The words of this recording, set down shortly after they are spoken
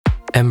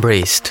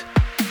Embraced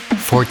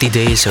 40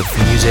 Days of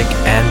Music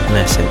and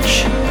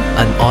Message,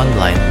 an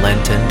online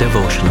Lenten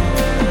devotional.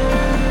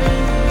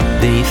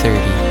 Day 30.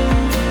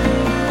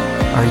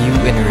 Are you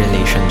in a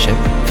relationship?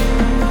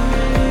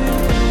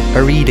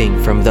 A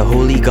reading from the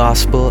Holy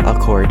Gospel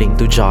according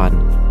to John.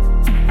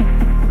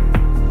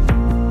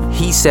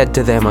 He said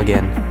to them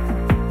again,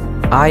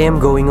 I am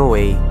going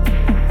away,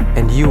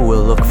 and you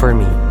will look for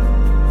me,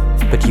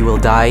 but you will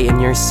die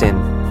in your sin.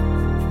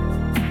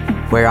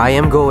 Where I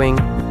am going,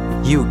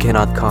 you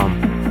cannot come.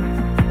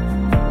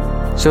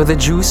 So the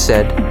Jews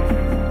said,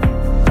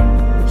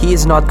 He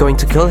is not going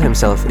to kill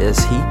himself, is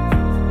he?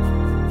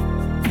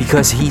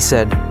 Because he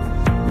said,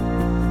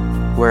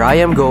 Where I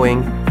am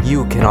going,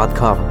 you cannot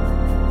come.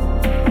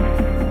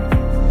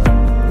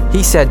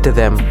 He said to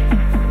them,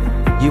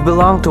 You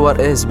belong to what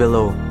is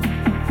below.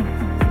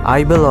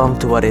 I belong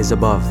to what is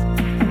above.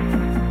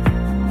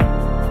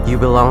 You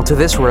belong to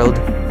this world,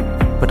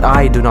 but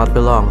I do not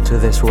belong to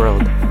this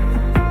world.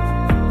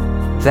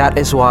 That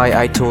is why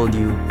I told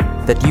you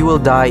that you will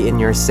die in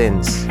your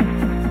sins.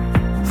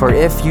 For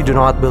if you do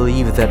not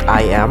believe that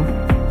I am,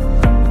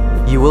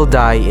 you will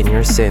die in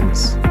your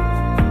sins.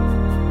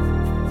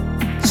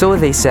 So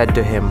they said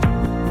to him,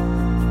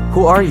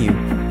 Who are you?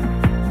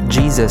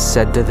 Jesus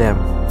said to them,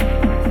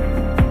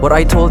 What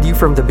I told you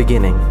from the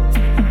beginning.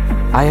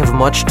 I have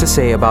much to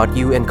say about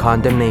you in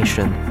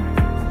condemnation,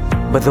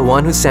 but the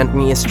one who sent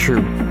me is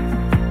true,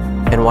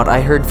 and what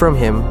I heard from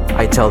him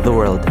I tell the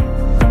world.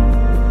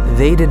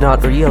 They did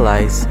not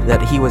realize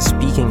that he was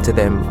speaking to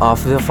them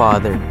of the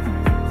Father.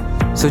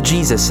 So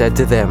Jesus said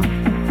to them,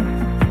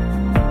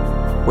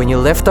 When you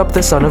lift up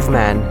the Son of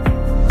Man,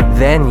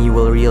 then you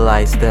will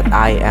realize that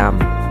I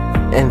am,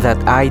 and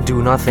that I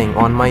do nothing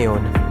on my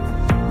own,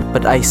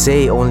 but I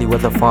say only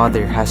what the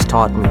Father has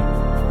taught me.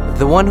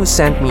 The one who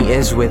sent me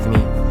is with me.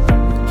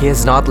 He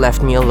has not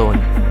left me alone,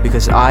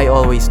 because I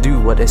always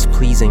do what is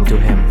pleasing to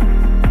him.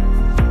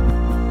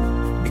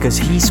 Because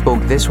he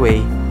spoke this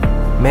way,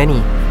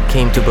 many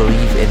came to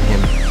believe in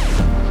him.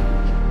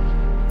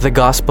 The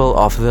Gospel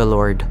of the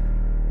Lord.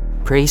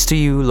 Praise to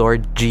you,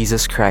 Lord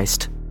Jesus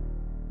Christ.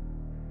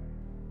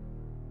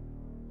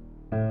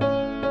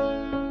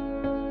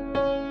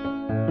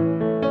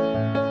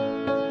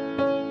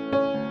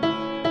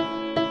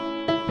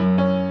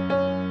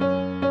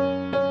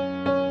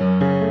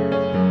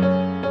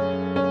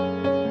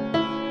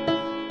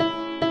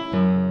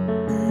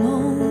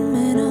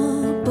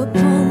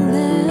 Upon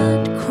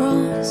that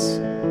cross,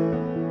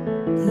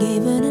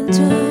 gave an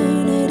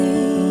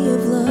eternity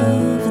of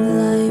love and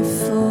life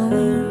for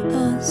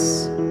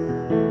us.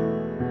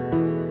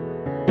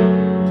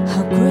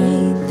 How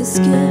great this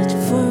gift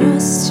for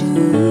us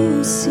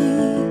to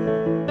see,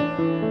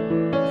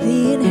 the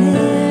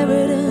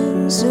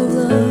inheritance of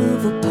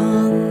love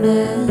upon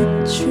that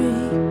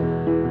tree.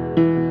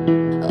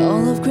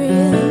 All of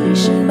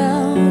creation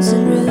bows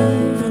in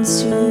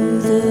reverence to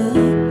the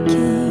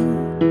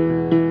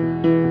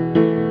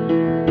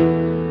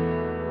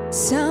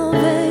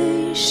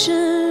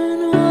salvation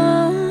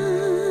won.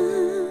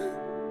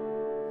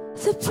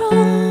 The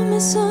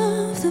promise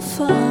of the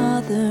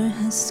Father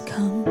has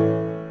come.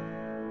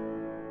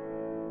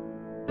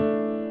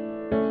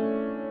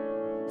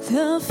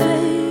 The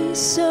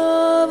face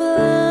of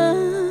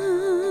love,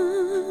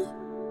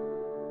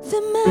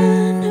 the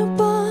man who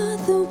bought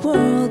the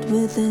world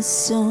with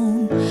his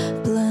own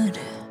blood.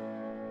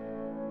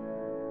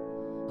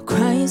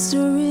 Christ, the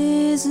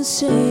risen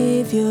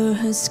Savior,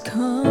 has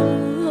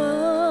come.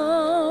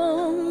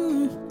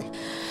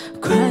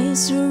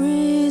 Christ, the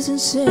risen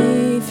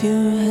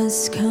Savior,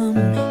 has come.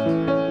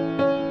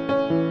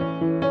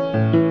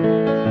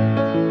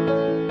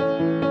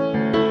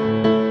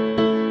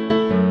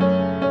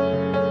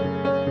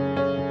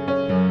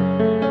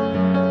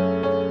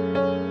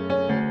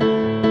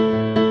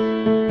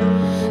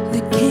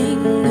 The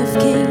King of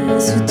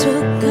Kings who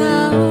took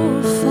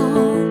our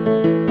fall,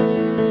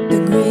 the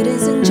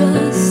greatest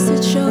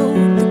injustice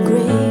showed the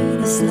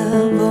greatest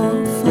love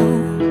of all.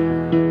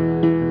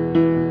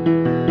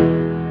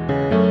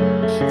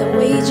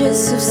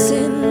 Wages of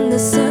sin, the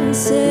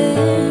Son's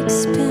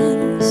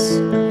expense,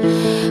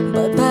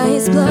 but by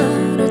his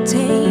blood our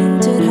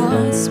tainted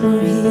hearts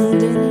were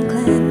healed and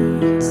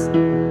cleansed.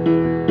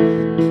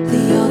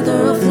 The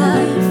author of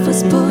life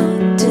was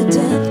put to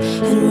death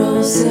and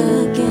rose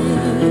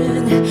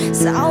again.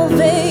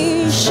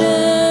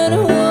 Salvation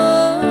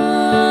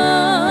won.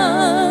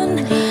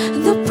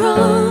 The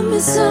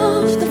promise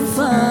of the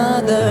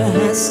Father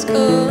has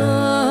come.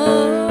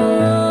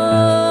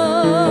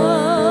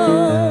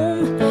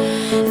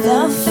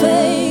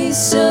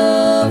 Face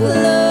of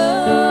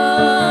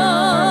love,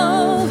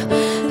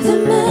 the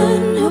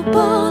man who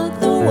bought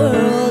the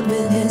world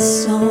with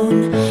his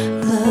own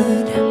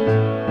blood.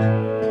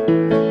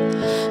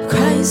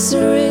 Christ, the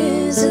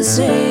risen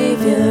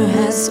Savior,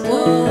 has won.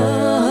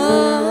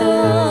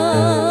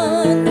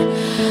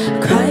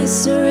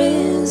 Christ, the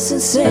risen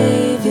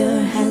Savior,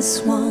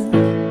 has won.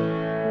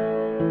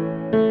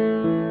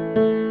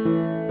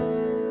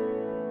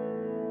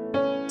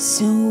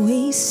 So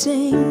we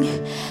sing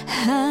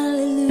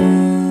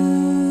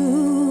hallelujah.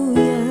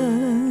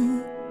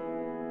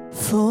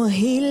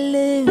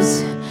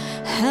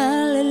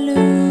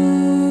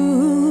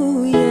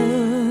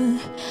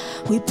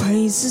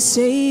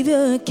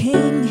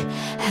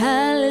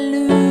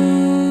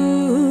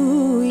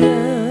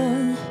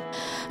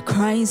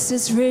 Christ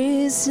is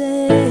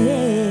risen.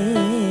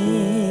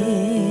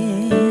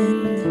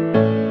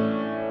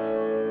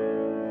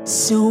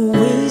 So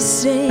we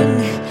sing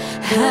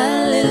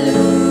hallelujah,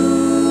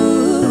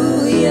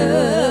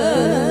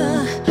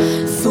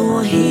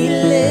 for he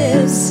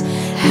lives.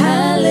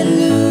 Hallelujah,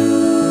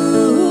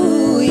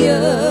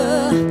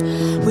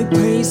 we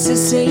praise the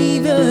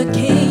Savior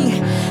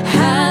King.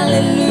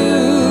 Hallelujah,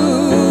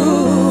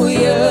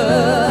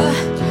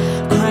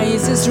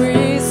 Christ is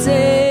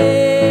risen.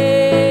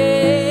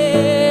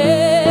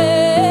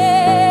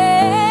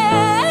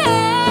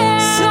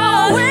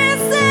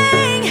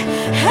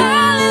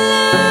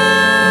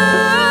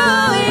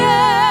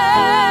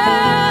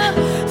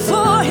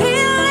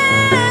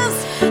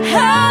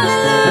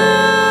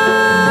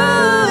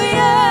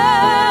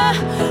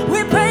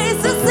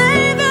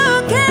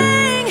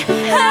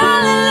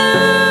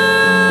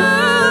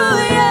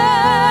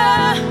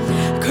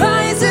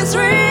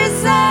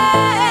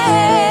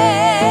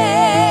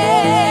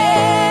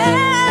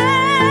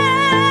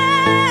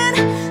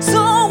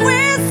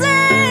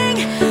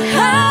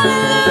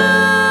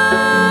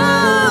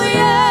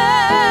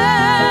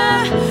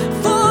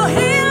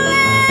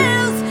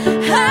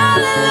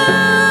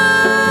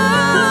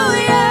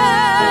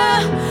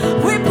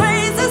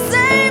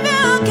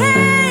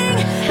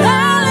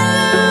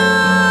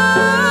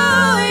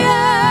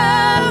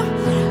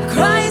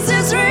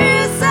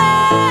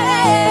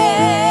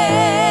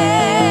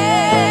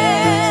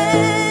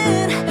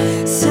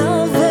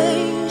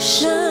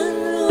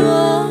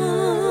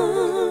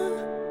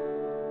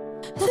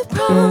 The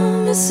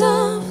promise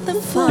of the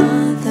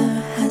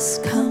Father has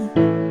come.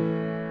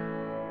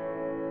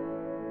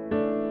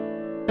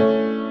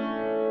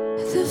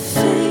 The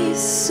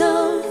face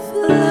of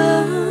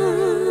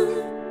love,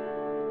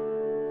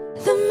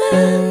 the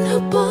man who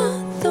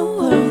bought the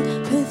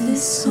world with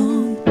his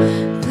own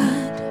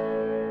blood.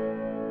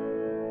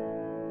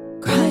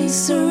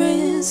 Christ the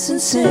risen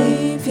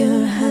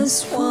Savior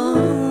has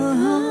won.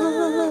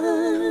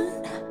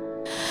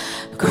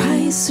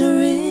 Christ the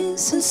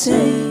risen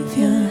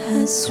Savior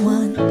has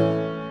won.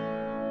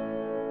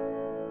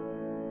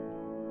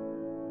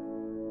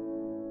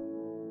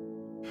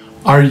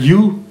 Are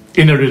you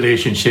in a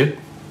relationship?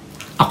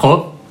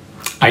 Ako?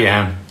 I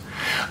am.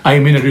 I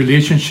am in a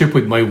relationship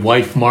with my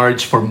wife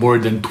Marge for more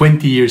than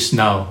 20 years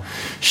now.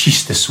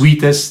 She's the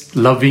sweetest,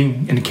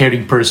 loving, and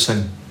caring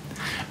person.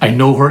 I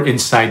know her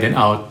inside and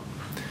out.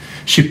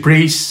 She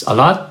prays a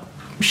lot.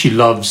 She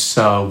loves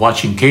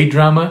watching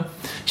K-drama.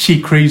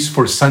 She craves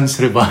for Sans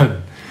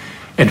Rival.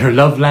 And her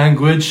love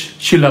language,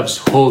 she loves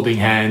holding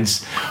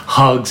hands,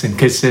 hugs and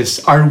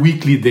kisses, our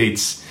weekly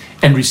dates,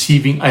 and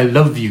receiving I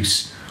love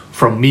yous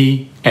from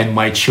me and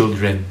my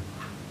children.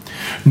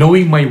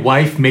 Knowing my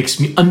wife makes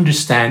me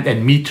understand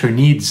and meet her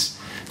needs,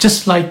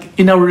 just like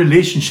in our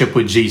relationship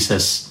with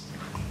Jesus.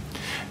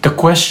 The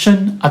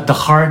question at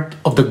the heart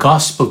of the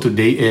gospel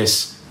today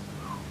is,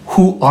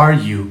 who are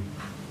you?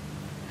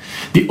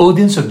 The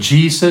audience of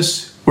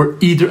Jesus were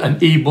either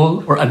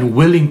unable or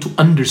unwilling to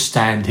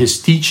understand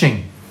his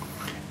teaching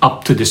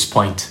up to this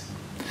point.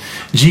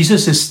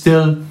 Jesus is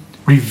still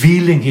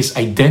revealing his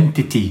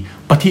identity,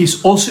 but he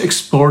is also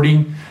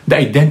exploring the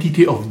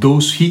identity of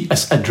those he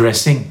is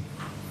addressing.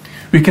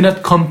 We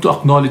cannot come to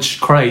acknowledge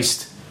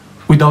Christ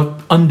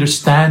without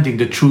understanding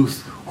the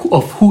truth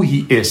of who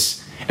he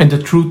is and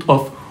the truth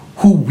of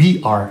who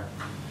we are.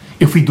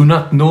 If we do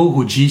not know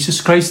who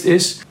Jesus Christ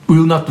is, we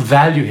will not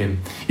value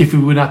him. If we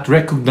will not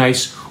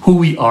recognize who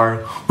we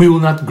are, we will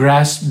not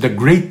grasp the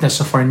greatness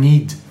of our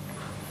need.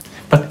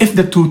 But if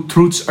the two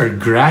truths are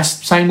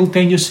grasped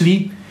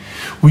simultaneously,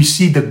 we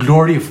see the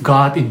glory of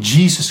God in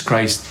Jesus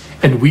Christ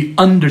and we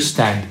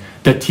understand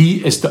that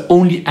he is the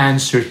only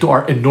answer to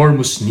our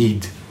enormous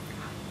need.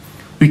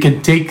 We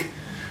can take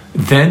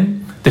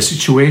then the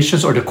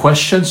situations or the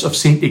questions of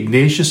St.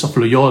 Ignatius of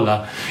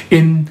Loyola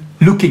in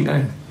looking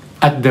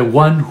at the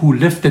one who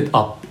lifted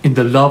up in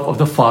the love of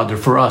the Father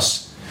for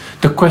us.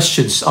 The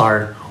questions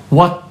are,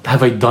 what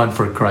have I done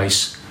for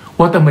Christ?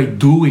 What am I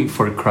doing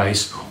for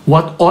Christ?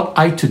 What ought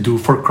I to do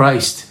for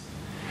Christ?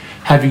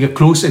 Having a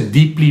close and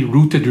deeply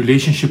rooted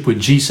relationship with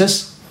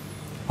Jesus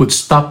would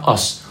stop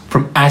us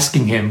from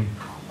asking him,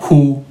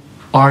 who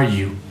are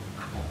you?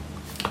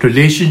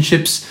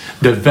 Relationships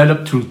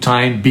develop through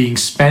time being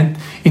spent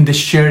in the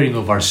sharing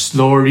of our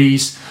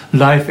stories,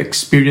 life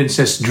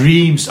experiences,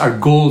 dreams, our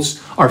goals,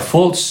 our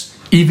faults,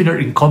 even our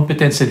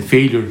incompetence and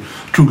failure,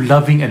 through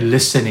loving and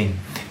listening.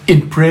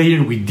 In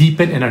prayer, we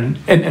deepen and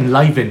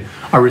enliven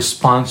our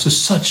response to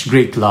such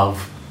great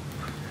love.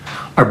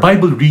 Our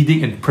Bible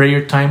reading and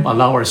prayer time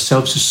allow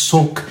ourselves to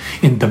soak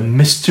in the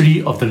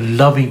mystery of the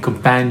loving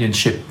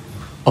companionship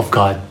of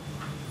God.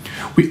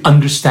 We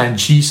understand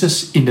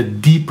Jesus in a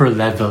deeper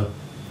level.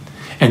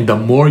 And the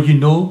more you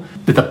know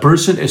that a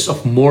person is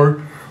of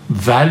more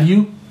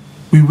value,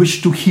 we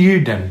wish to hear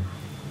them,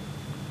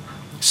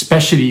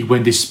 especially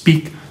when they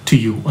speak to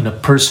you on a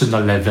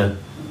personal level.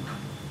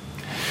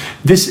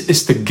 This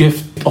is the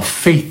gift of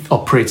faith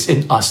operates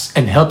in us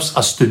and helps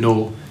us to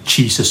know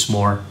Jesus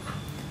more.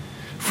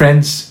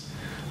 Friends,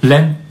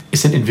 Lent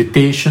is an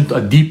invitation to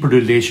a deeper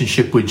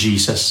relationship with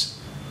Jesus.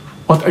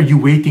 What are you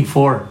waiting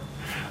for?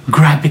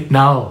 Grab it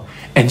now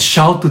and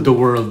shout to the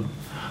world,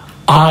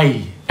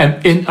 I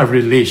am in a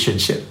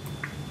relationship.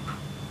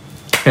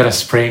 Let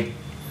us pray.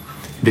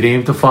 In the name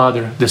of the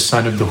Father, the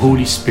Son, and the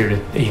Holy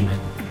Spirit. Amen.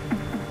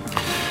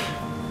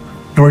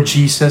 Lord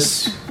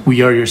Jesus,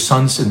 we are your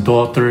sons and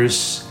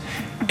daughters,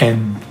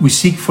 and we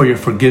seek for your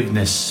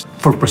forgiveness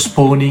for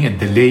postponing and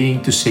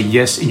delaying to say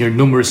yes in your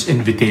numerous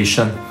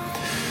invitation.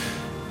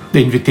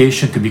 The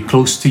invitation to be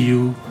close to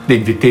you, the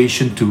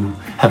invitation to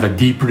have a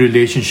deeper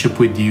relationship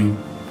with you.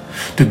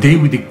 Today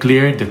we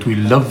declare that we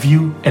love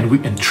you and we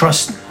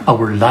entrust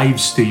our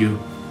lives to you.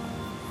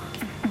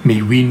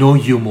 May we know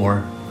you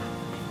more.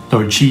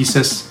 Lord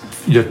Jesus,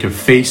 let your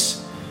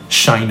face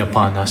shine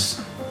upon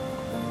us.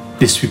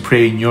 This we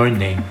pray in your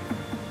name.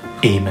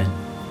 Amen.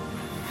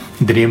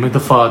 In the name of the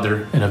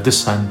Father, and of the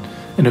Son,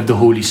 and of the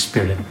Holy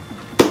Spirit.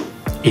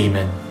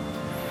 Amen.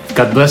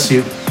 God bless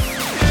you.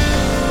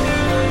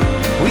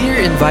 We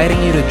are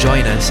inviting you to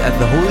join us at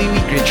the Holy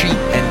Week Retreat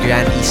and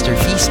Grand Easter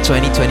Feast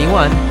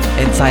 2021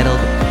 entitled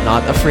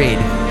Not Afraid.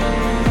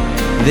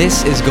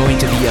 This is going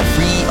to be a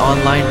free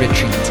online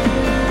retreat.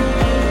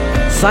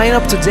 Sign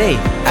up today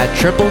at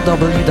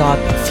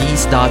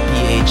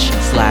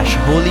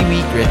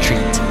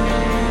www.feast.ph/holyweekretreat.